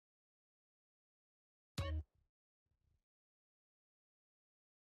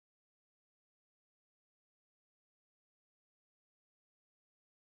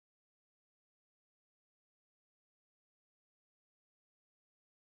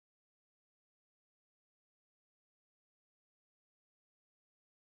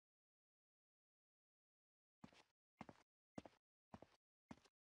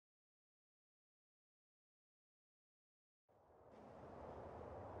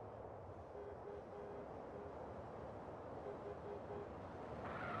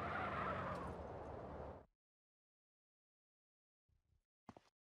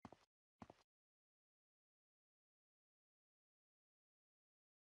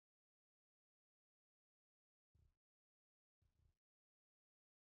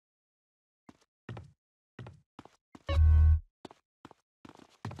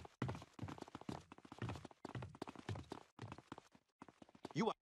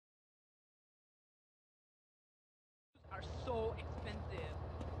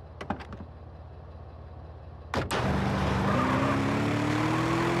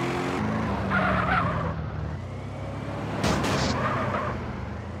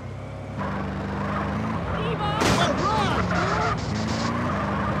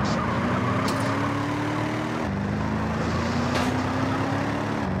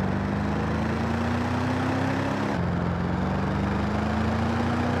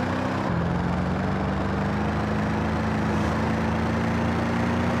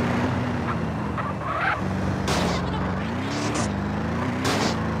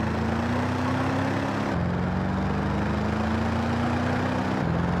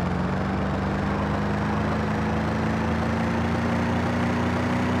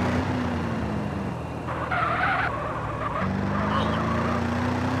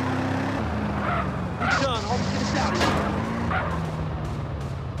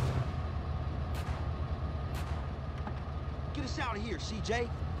get us out of here, CJ.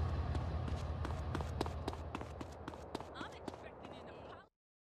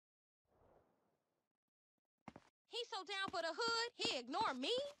 He's so down for the hood, he ignore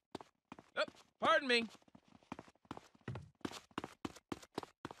me? Oh, pardon me.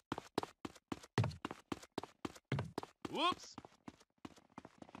 Whoops.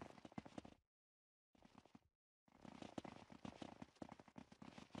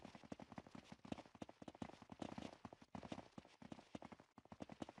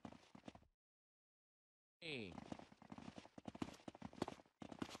 Hey.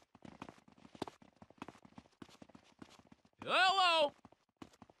 Hello.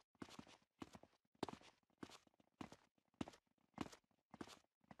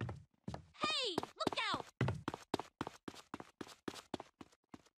 Hey, look out!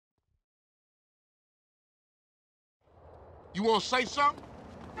 You want to say something?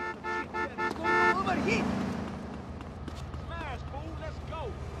 Smash, fool, let's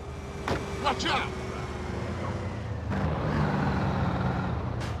go. Watch out!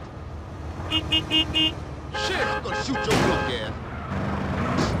 Shit, I'm gonna shoot your little ass.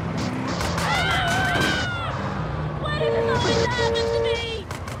 Why does this always happen to me?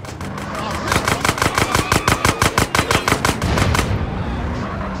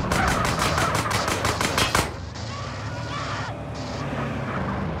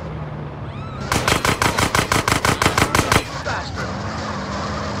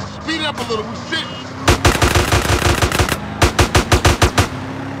 Speed up a little, we sit.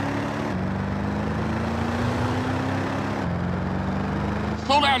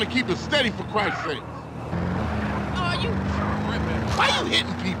 Slow down and keep it steady for Christ's sake. Oh, you tripping. Why you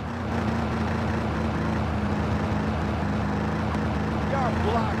hitting people? Y'all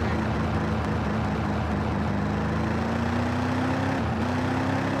blocking.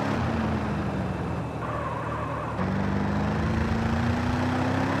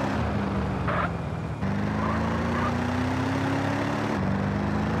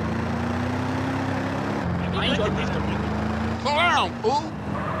 Slow down, fool.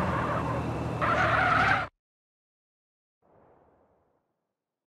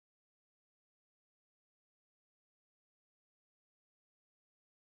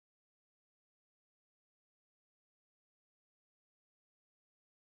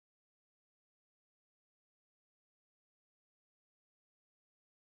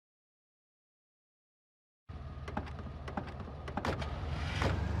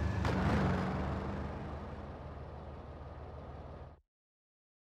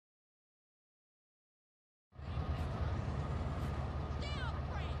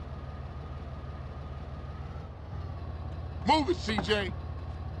 Move it, CJ.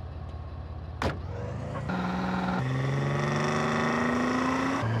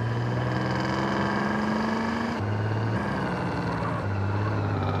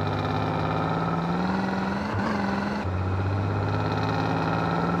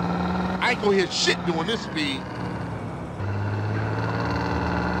 I ain't gonna hit shit doing this speed.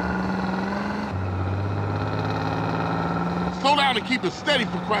 Slow down and keep it steady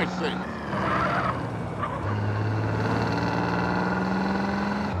for Christ's sake.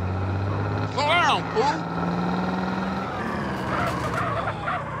 Slow down, fool.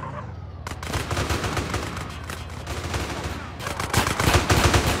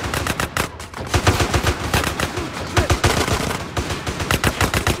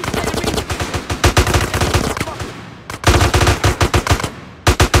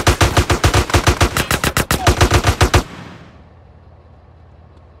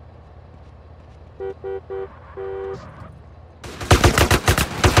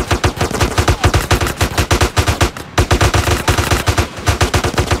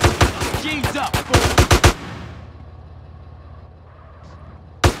 G's up, fool.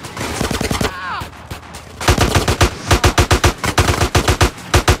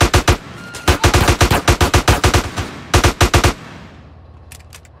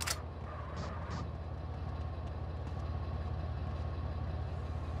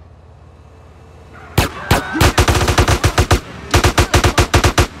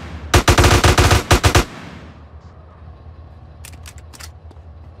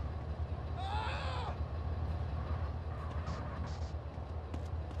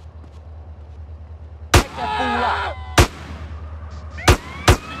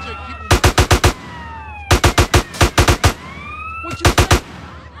 What you say?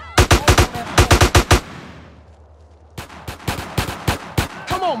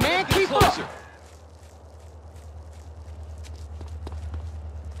 Come on, man, keep closer. Up.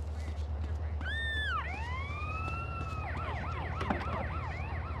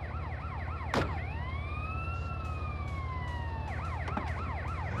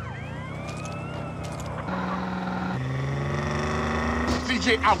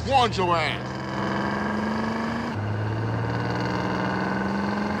 CJ, I warned your ass.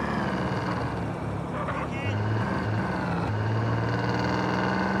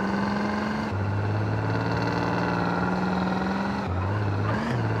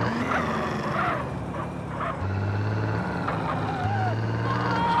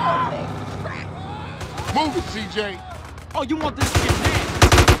 Holy crap! Move it, CJ. Oh, you want this shit now?